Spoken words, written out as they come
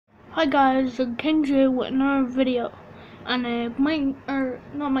Hi guys, I'm Kenji with another video on not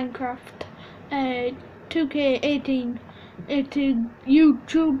Minecraft, 2k18. It's a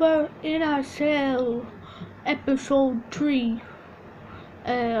YouTuber in a cell, episode 3.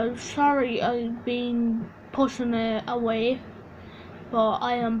 Sorry I've been pushing it away, but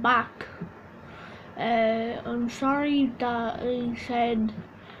I am back. I'm sorry that I said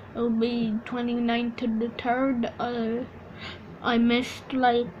it'll be 29th to the 3rd. I missed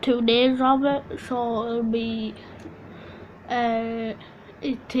like 2 days of it, so it'll be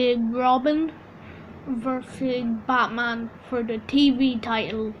it's Robin versus Batman for the TV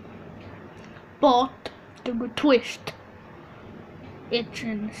title. But there's a twist. It's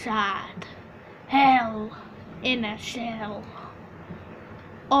inside hell in a cell.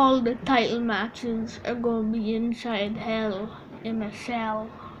 All the title matches are gonna be inside hell in a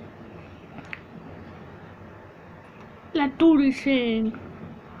cell. Let's do this thing.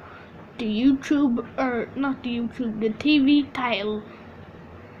 The TV title.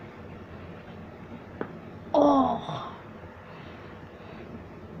 Oh,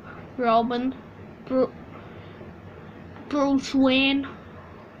 Robin, Bruce Wayne.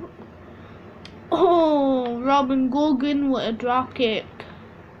 Oh, Robin Gogan with a dropkick.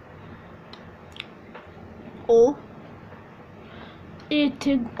 Oh, it's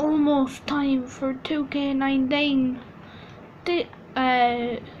almost time for 2k19.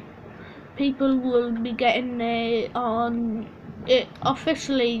 People will be getting it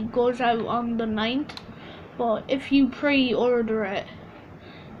officially goes out on the 9th, but if you pre-order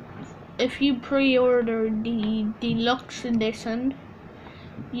the deluxe edition,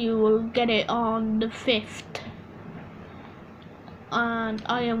 you will get it on the 5th, and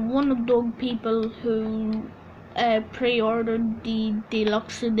I am one of those people who pre-ordered the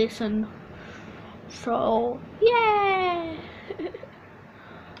deluxe edition, so yeah.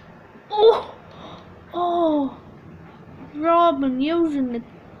 Oh, Robin using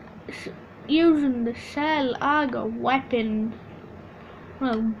the cell as a weapon.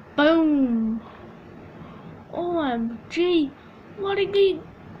 Well, boom. OMG, what did he?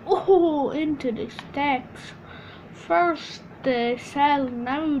 Oh, into the steps. First the cell,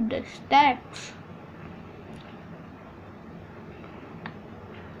 now the steps.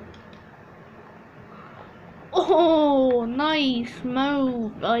 Oh, nice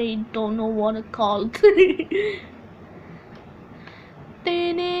move. I don't know what it's called.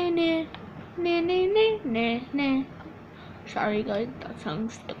 Sorry guys, that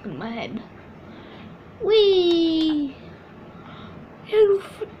sounds stuck in my head. Wee! His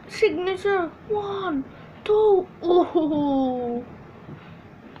signature. 1, 2. Oh!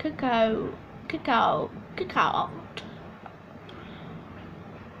 Kick out. Kick out. Kick out.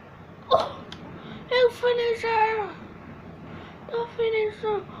 Oh! The finisher! The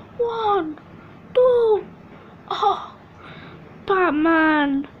finisher! 1, 2! Oh!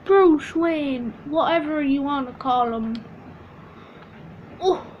 Batman! Bruce Wayne! Whatever you want to call him.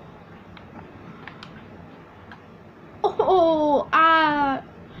 Oh! Oh!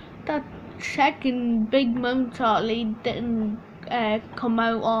 That second big moonshot lead didn't come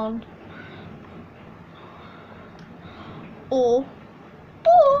out on. Oh!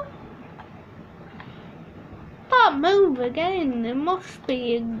 Oh! That move again, it must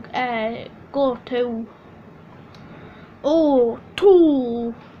be go to. Oh,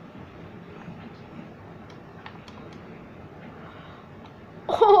 2.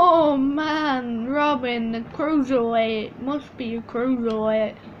 Oh man, Robin, the cruiserweight, must be a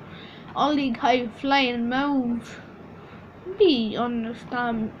cruiserweight. All these high flying moves. Be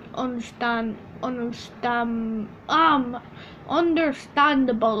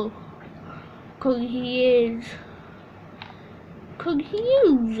understandable. Cause he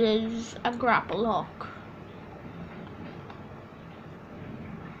uses a grapple hook.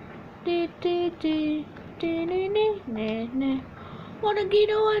 What are you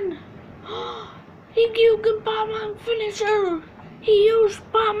doing? He used Batman finisher. He used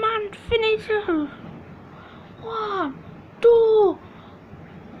Batman finisher. 1, 2.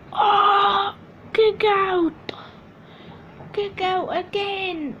 Oh, kick out. Kick out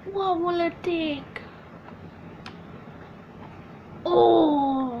again. What will it take?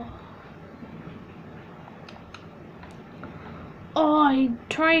 Oh. Oh, I'm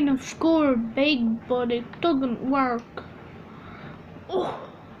trying to score big, but it doesn't work. Oh.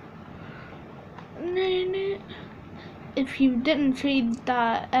 If you didn't see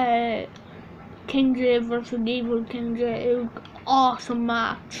that King J versus Evil King J, it was an awesome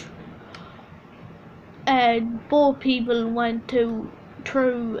match. Both people went through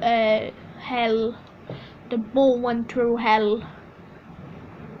hell. They both went through hell.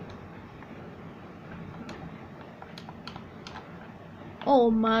 Oh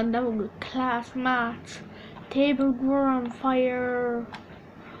man, that was a class match. Tables were on fire.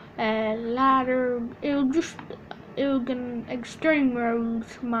 Ladder. It was an extreme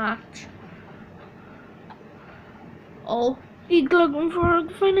rules match. Oh, he's looking for a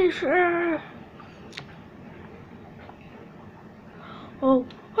finisher. Oh,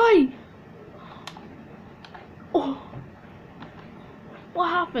 hi. Oh, what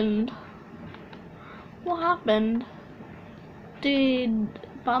happened? What happened? Did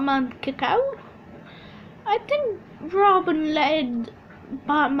Batman kick out? I think Robin let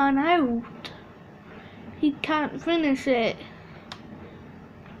Batman out. He can't finish it.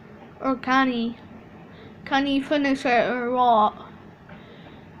 Or can he? Can he finish it or what?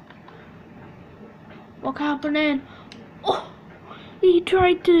 What's happening? Oh, he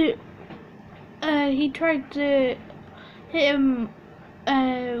tried to hit him.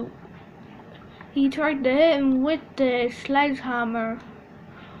 He tried to hit him with the sledgehammer.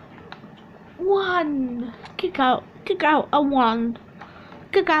 One. Kick out at one.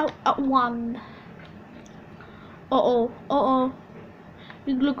 Kick out at one. Uh-oh.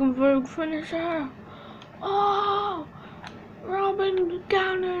 He's looking for a finisher. Oh, Robin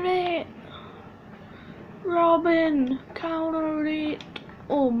countered it. Robin countered it.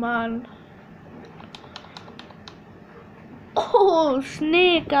 Oh man. Oh,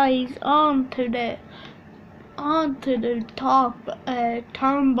 Snake Eyes onto the top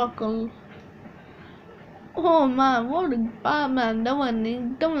turnbuckle. Oh man, what is Batman doing?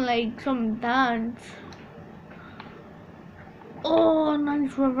 He's doing like some dance. Oh,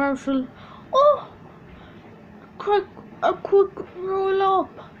 nice reversal. Oh, a quick roll up.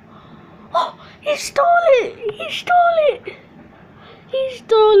 Oh, he stole it. He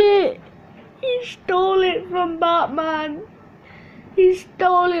stole it from Batman. He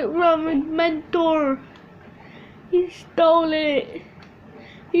stole it from his mentor. He stole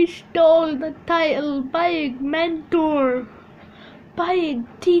the title by his mentor, by his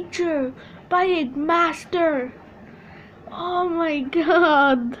teacher, by his master. Oh my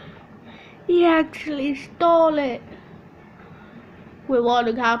god. He actually stole it. Wait, what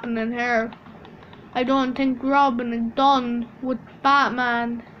is happening here? I don't think Robin is done with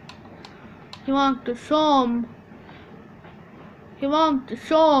Batman. He wants to show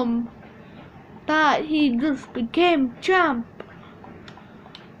him that he just became champ.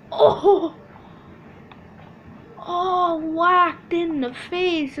 Oh, whacked in the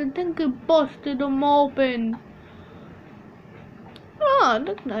face. I think it busted him open. Oh,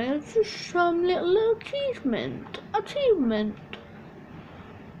 look now, it's just some little achievement.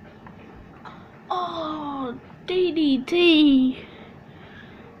 Oh, DDT.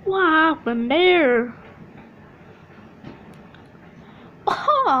 What happened there?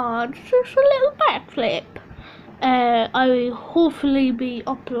 Oh, it's just a little backflip. I will hopefully be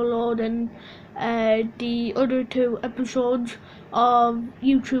uploading the other 2 episodes of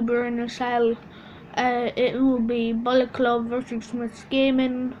YouTuber in a Cell. It will be Bullet Club versus Smith's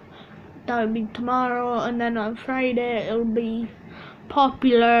Gaming. That will be tomorrow, and then on Friday it will be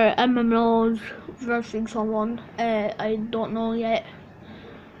popular MMOs versus someone. I don't know yet.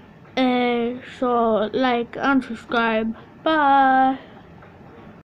 So like and subscribe. Bye.